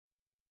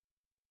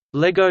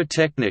Lego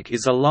Technic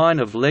is a line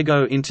of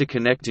Lego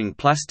interconnecting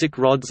plastic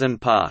rods and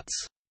parts.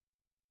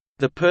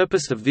 The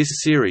purpose of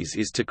this series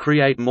is to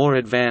create more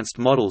advanced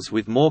models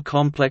with more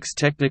complex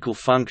technical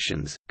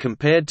functions,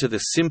 compared to the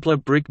simpler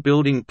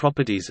brick-building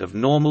properties of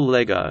normal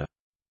Lego.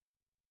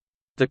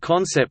 The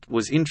concept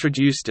was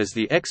introduced as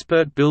the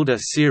Expert Builder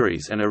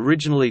series and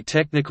originally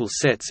Technical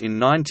Sets in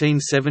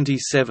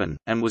 1977,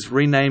 and was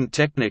renamed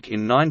Technic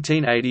in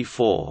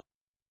 1984.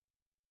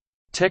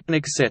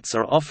 Technic sets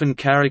are often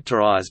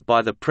characterized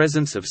by the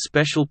presence of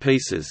special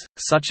pieces,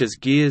 such as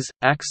gears,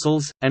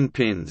 axles, and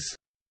pins.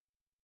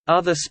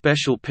 Other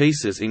special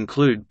pieces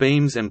include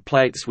beams and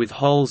plates with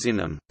holes in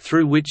them,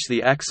 through which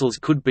the axles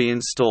could be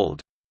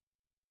installed.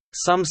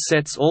 Some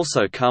sets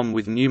also come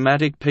with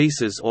pneumatic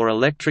pieces or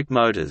electric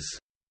motors.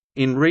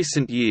 In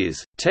recent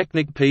years,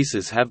 Technic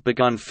pieces have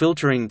begun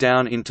filtering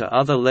down into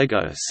other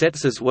Lego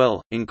sets as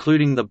well,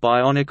 including the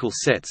Bionicle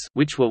sets,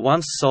 which were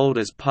once sold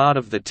as part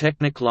of the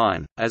Technic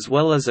line, as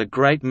well as a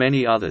great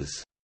many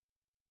others.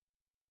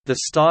 The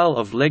style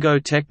of Lego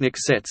Technic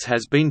sets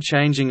has been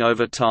changing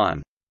over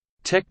time.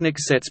 Technic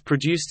sets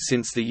produced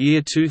since the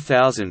year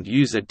 2000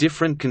 use a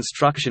different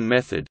construction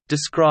method,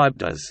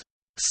 described as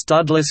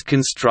studless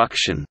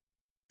construction.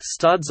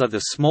 Studs are the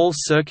small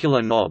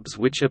circular knobs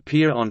which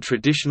appear on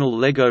traditional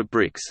Lego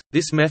bricks.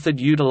 This method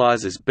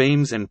utilizes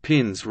beams and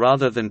pins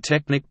rather than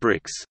Technic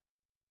bricks.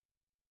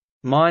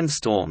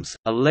 Mindstorms,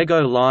 a Lego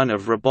line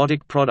of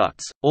robotic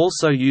products,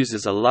 also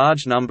uses a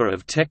large number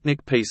of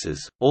Technic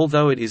pieces,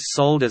 although it is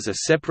sold as a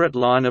separate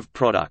line of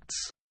products.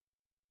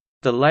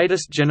 The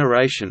latest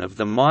generation of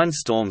the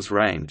Mindstorms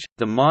range,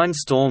 the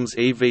Mindstorms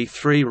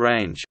EV3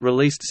 range,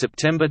 released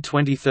September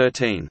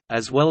 2013,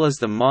 as well as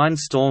the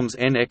Mindstorms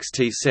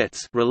NXT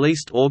sets,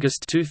 released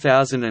August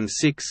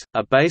 2006,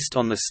 are based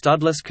on the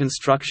studless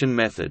construction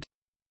method.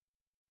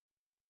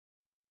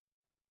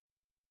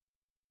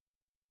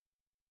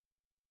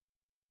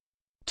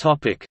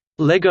 Topic: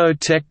 Lego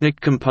Technic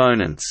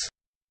components.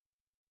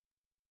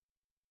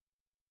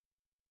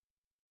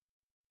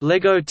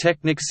 Lego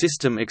Technic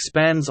system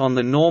expands on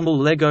the normal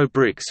Lego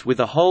bricks with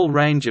a whole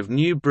range of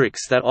new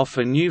bricks that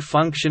offer new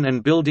function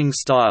and building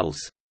styles.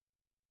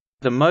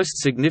 The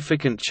most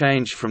significant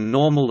change from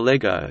normal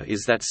Lego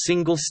is that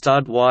single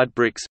stud-wide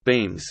bricks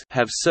beams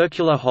have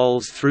circular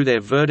holes through their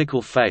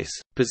vertical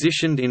face,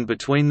 positioned in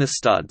between the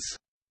studs.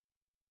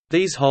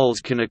 These holes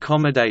can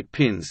accommodate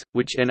pins,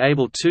 which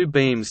enable two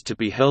beams to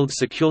be held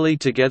securely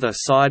together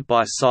side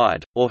by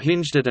side, or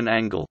hinged at an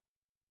angle.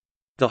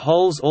 The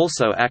holes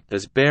also act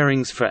as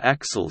bearings for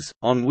axles,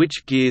 on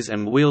which gears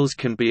and wheels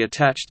can be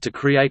attached to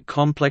create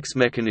complex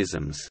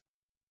mechanisms.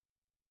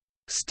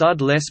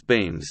 Studless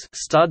beams,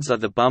 studs are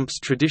the bumps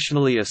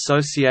traditionally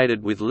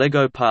associated with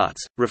Lego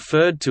parts,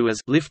 referred to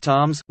as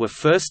Liftarms, were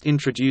first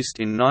introduced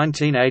in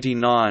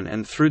 1989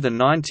 and through the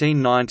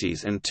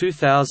 1990s and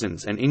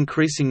 2000s an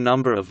increasing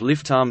number of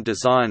Liftarm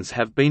designs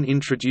have been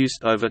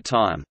introduced over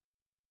time.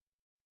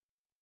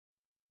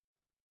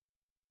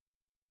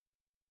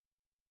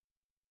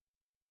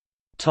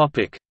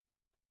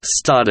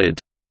 Studded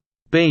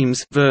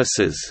beams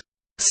versus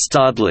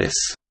studless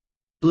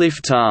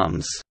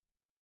liftarms.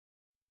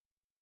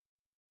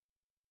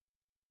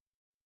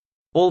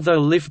 Although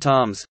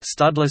liftarms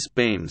studless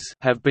beams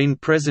have been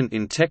present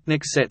in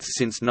Technic sets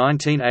since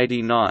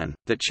 1989,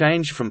 the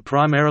change from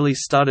primarily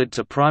studded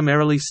to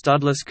primarily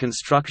studless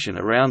construction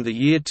around the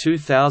year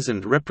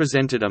 2000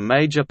 represented a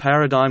major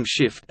paradigm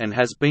shift and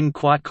has been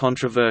quite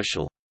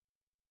controversial.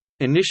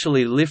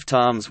 Initially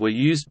liftarms were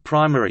used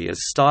primarily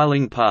as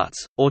styling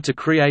parts, or to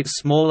create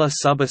smaller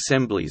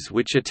sub-assemblies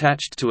which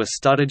attached to a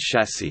studded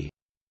chassis.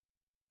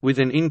 With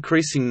an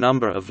increasing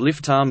number of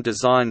liftarm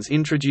designs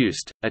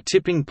introduced, a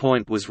tipping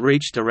point was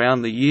reached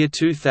around the year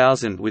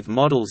 2000 with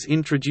models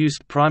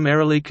introduced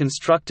primarily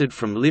constructed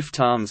from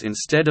liftarms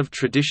instead of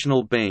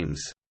traditional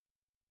beams.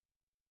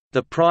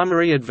 The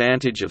primary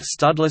advantage of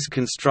studless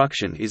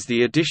construction is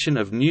the addition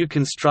of new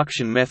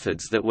construction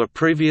methods that were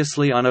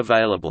previously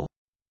unavailable.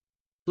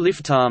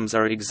 Liftarms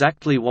are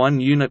exactly 1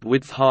 unit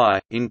width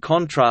high, in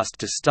contrast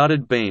to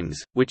studded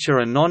beams, which are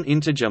a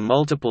non-integer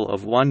multiple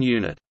of 1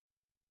 unit.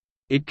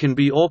 It can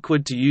be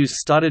awkward to use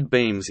studded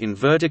beams in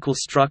vertical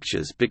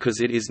structures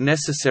because it is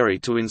necessary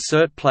to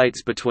insert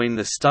plates between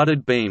the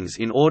studded beams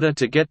in order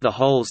to get the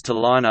holes to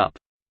line up.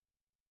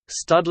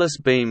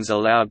 Studless beams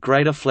allow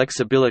greater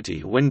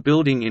flexibility when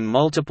building in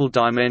multiple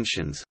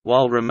dimensions,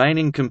 while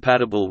remaining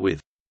compatible with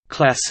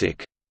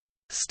classic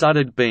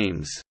studded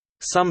beams.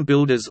 Some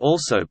builders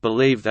also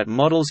believe that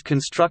models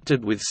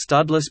constructed with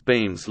studless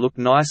beams look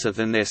nicer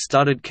than their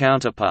studded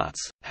counterparts.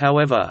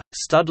 However,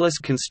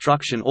 studless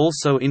construction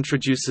also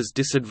introduces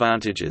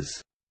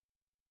disadvantages.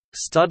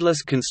 Studless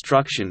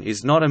construction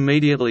is not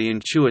immediately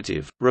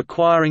intuitive,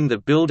 requiring the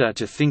builder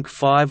to think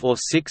 5 or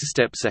 6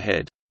 steps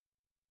ahead.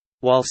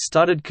 While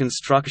studded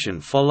construction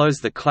follows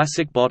the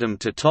classic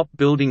bottom-to-top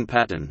building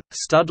pattern,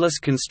 studless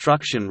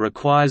construction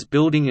requires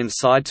building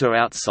inside to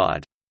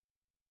outside.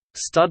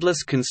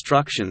 Studless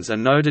constructions are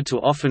noted to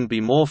often be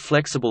more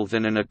flexible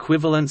than an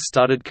equivalent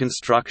studded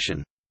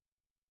construction.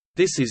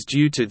 This is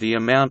due to the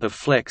amount of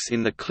flex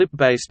in the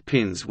clip-based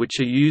pins which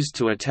are used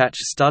to attach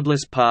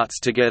studless parts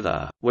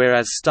together,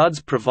 whereas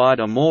studs provide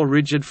a more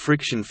rigid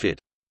friction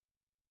fit.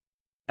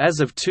 As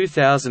of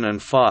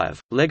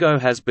 2005, LEGO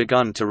has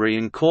begun to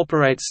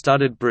reincorporate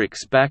studded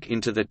bricks back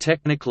into the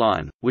Technic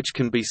line, which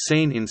can be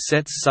seen in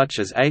sets such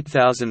as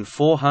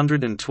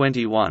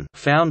 8421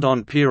 found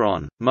on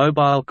Piron,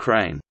 Mobile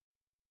Crane.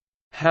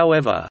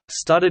 However,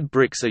 studded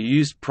bricks are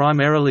used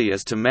primarily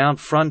as to mount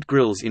front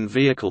grilles in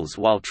vehicles,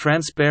 while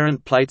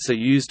transparent plates are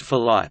used for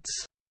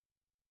lights.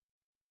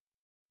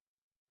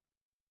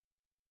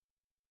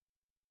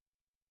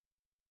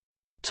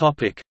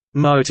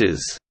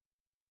 Motors.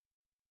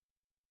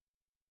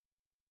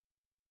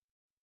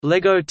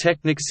 LEGO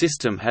Technic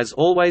system has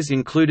always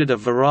included a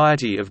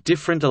variety of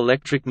different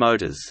electric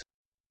motors.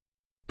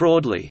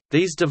 Broadly,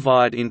 these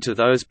divide into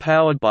those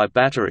powered by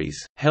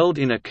batteries, held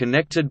in a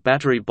connected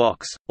battery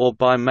box, or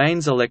by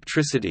mains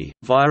electricity,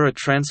 via a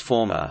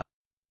transformer.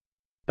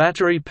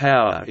 Battery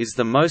power is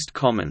the most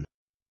common.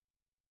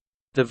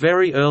 The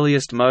very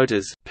earliest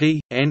motors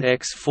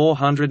P.NX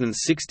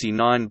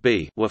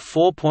 469B were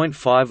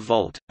 4.5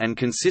 volt, and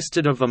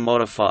consisted of a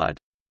modified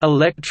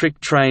electric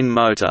train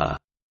motor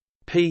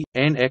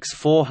P.NX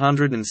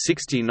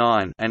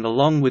 469 and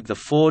along with the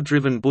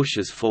four-driven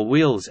bushes for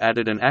wheels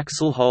added an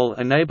axle hole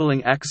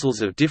enabling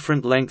axles of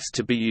different lengths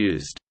to be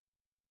used.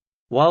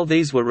 While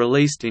these were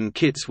released in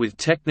kits with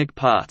Technic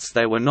parts,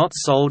 they were not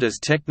sold as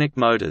Technic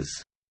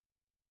motors.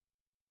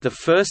 The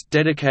first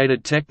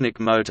dedicated Technic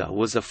motor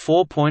was a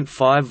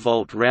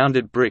 4.5-volt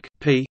rounded brick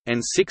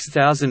P.N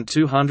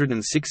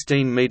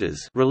 6216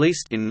 meters,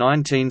 released in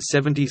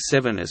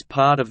 1977 as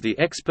part of the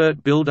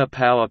Expert Builder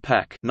Power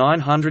Pack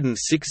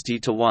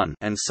 960:1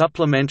 and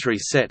supplementary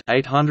set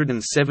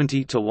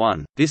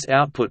 870:1. This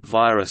output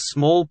via a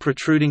small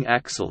protruding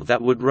axle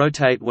that would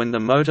rotate when the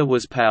motor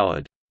was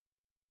powered.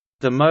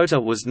 The motor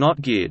was not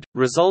geared,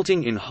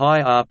 resulting in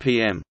high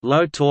RPM,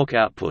 low torque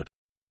output.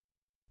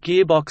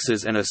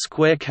 Gearboxes and a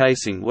square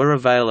casing were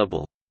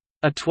available.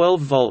 A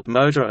 12-volt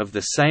motor of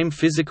the same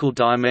physical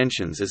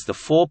dimensions as the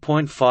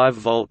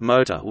 4.5-volt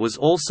motor was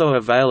also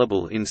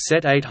available in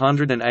set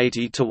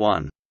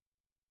 880:1.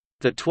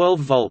 The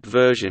 12-volt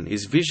version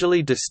is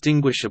visually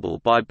distinguishable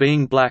by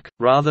being black,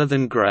 rather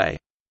than gray.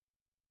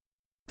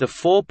 The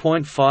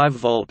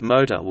 4.5-volt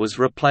motor was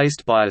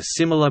replaced by a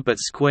similar but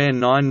square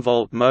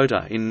 9-volt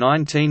motor in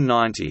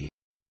 1990.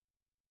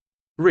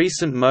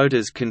 Recent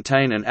motors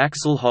contain an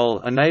axle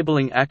hole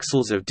enabling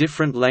axles of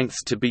different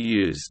lengths to be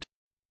used.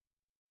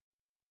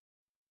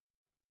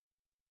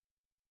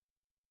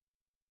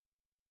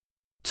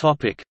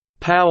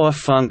 Power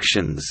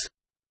functions.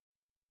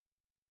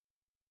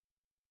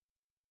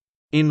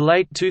 In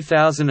late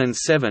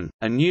 2007,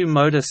 a new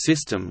motor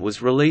system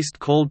was released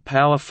called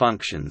Power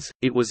Functions.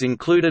 It was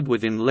included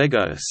within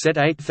LEGO Set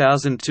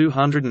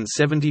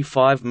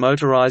 8275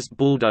 motorized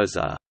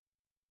bulldozer.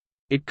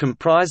 It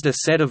comprised a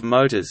set of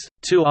motors,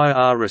 2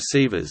 IR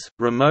receivers,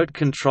 remote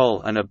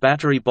control and a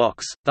battery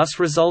box,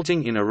 thus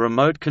resulting in a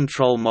remote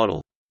control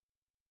model.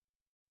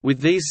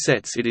 With these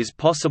sets it is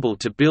possible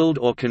to build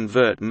or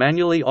convert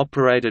manually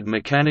operated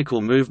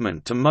mechanical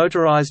movement to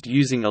motorized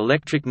using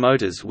electric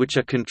motors which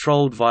are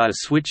controlled via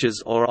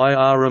switches or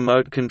IR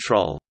remote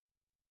control.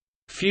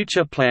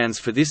 Future plans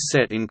for this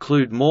set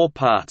include more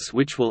parts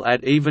which will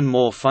add even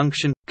more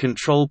function,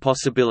 control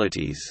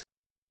possibilities.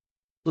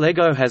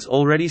 LEGO has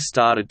already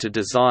started to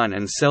design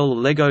and sell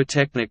LEGO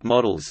Technic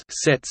models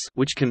sets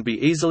which can be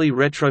easily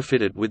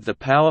retrofitted with the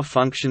Power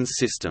Functions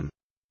system.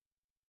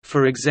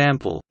 For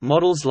example,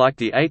 models like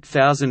the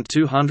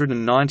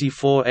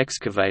 8294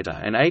 excavator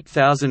and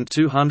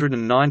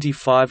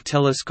 8295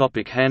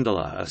 telescopic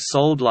handler are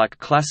sold like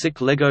classic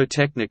LEGO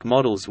Technic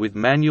models with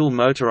manual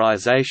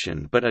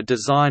motorization but are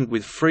designed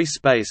with free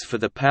space for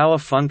the Power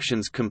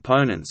Functions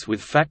components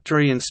with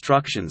factory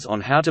instructions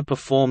on how to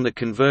perform the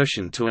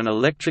conversion to an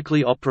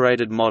electrically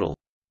operated model.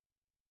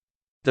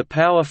 The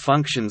Power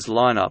Functions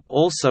lineup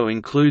also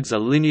includes a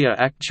linear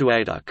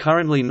actuator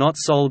currently not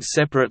sold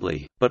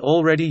separately, but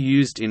already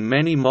used in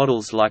many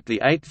models like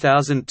the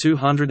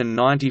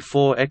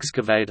 8294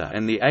 excavator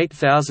and the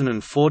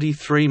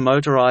 8043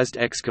 motorized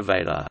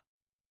excavator.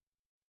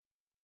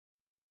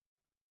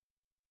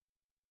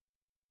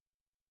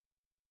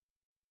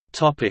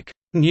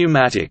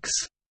 Pneumatics.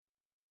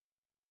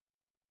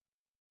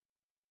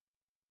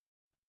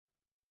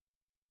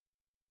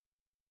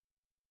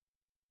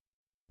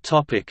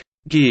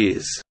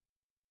 Gears.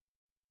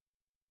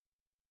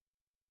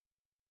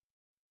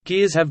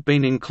 Gears have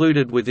been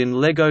included within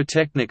LEGO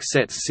Technic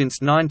sets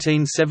since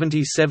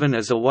 1977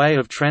 as a way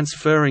of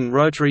transferring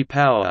rotary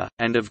power,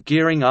 and of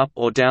gearing up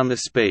or down the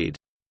speed.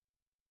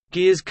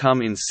 Gears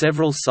come in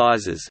several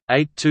sizes,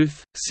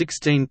 8-tooth,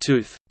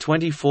 16-tooth,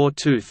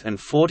 24-tooth and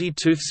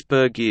 40-tooth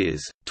spur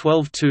gears,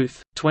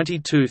 12-tooth,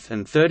 20-tooth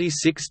and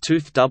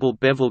 36-tooth double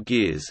bevel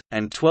gears,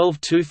 and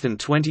 12-tooth and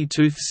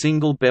 20-tooth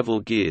single bevel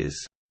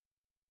gears.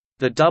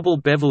 The double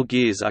bevel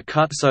gears are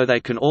cut so they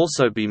can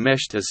also be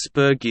meshed as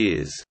spur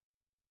gears.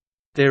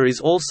 There is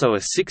also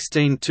a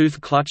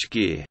 16-tooth clutch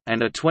gear,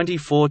 and a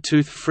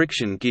 24-tooth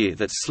friction gear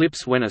that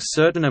slips when a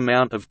certain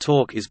amount of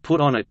torque is put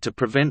on it to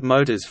prevent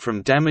motors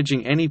from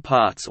damaging any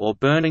parts or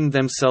burning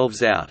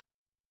themselves out.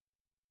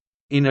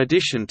 In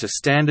addition to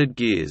standard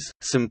gears,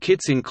 some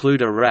kits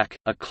include a rack,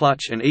 a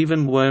clutch and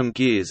even worm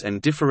gears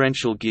and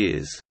differential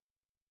gears.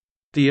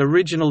 The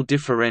original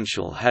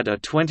differential had a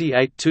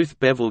 28-tooth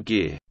bevel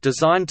gear,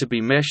 designed to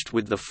be meshed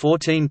with the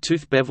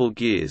 14-tooth bevel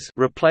gears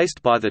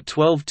replaced by the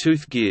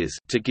 12-tooth gears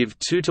to give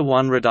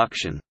 2-to-1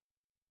 reduction.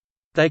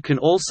 They can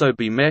also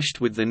be meshed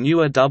with the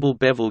newer double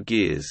bevel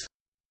gears.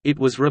 It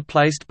was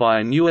replaced by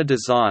a newer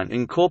design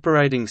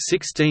incorporating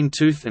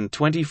 16-tooth and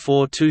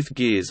 24-tooth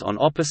gears on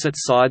opposite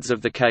sides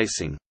of the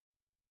casing.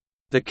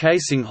 The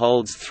casing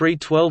holds 3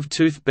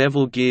 12-tooth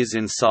bevel gears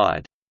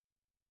inside.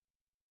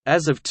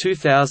 As of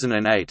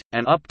 2008,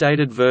 an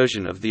updated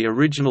version of the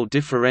original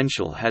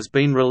differential has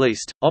been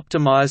released,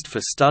 optimized for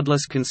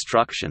studless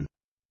construction.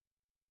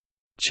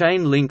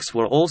 Chain links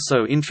were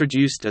also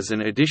introduced as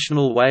an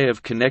additional way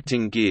of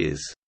connecting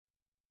gears.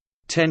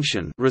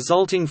 Tension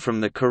resulting from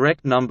the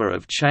correct number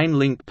of chain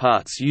link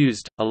parts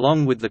used,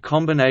 along with the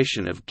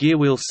combination of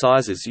gearwheel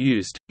sizes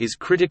used, is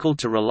critical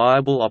to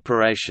reliable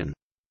operation.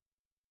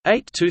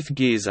 8-tooth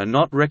gears are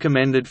not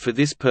recommended for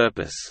this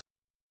purpose.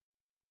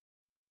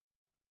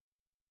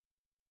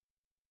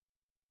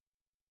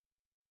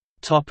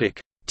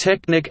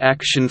 Technic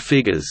action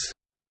figures.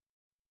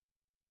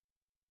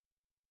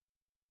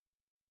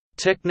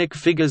 Technic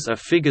figures are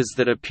figures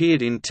that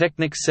appeared in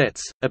Technic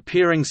sets,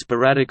 appearing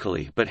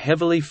sporadically but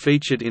heavily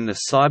featured in the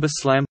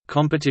CyberSlam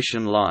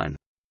competition line.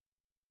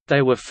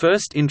 They were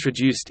first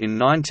introduced in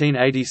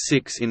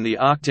 1986 in the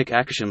Arctic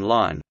Action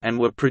line, and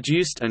were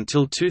produced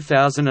until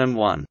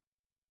 2001.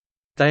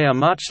 They are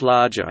much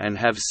larger and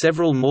have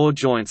several more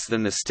joints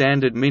than the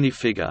standard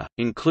minifigure,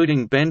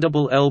 including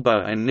bendable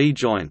elbow and knee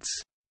joints.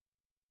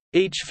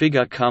 Each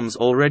figure comes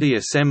already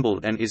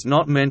assembled and is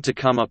not meant to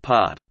come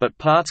apart, but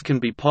parts can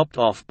be popped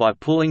off by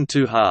pulling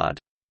too hard.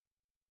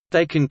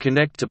 They can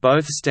connect to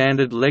both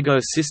standard LEGO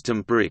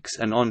system bricks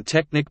and on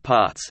Technic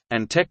parts,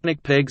 and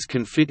Technic pegs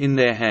can fit in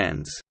their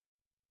hands.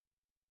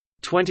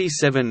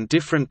 27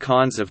 different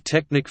kinds of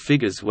Technic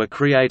figures were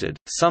created.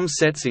 Some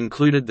sets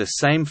included the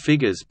same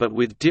figures but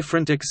with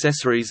different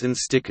accessories and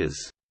stickers.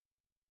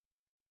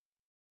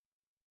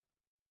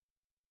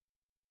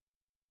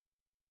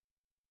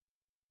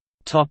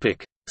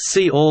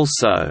 See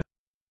also: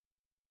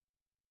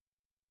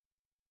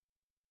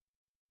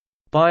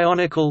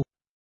 Bionicle,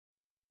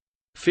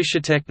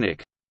 Fisher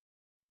Technic,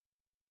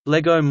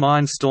 LEGO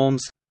Mindstorms,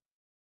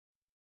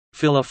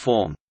 Filler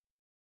form.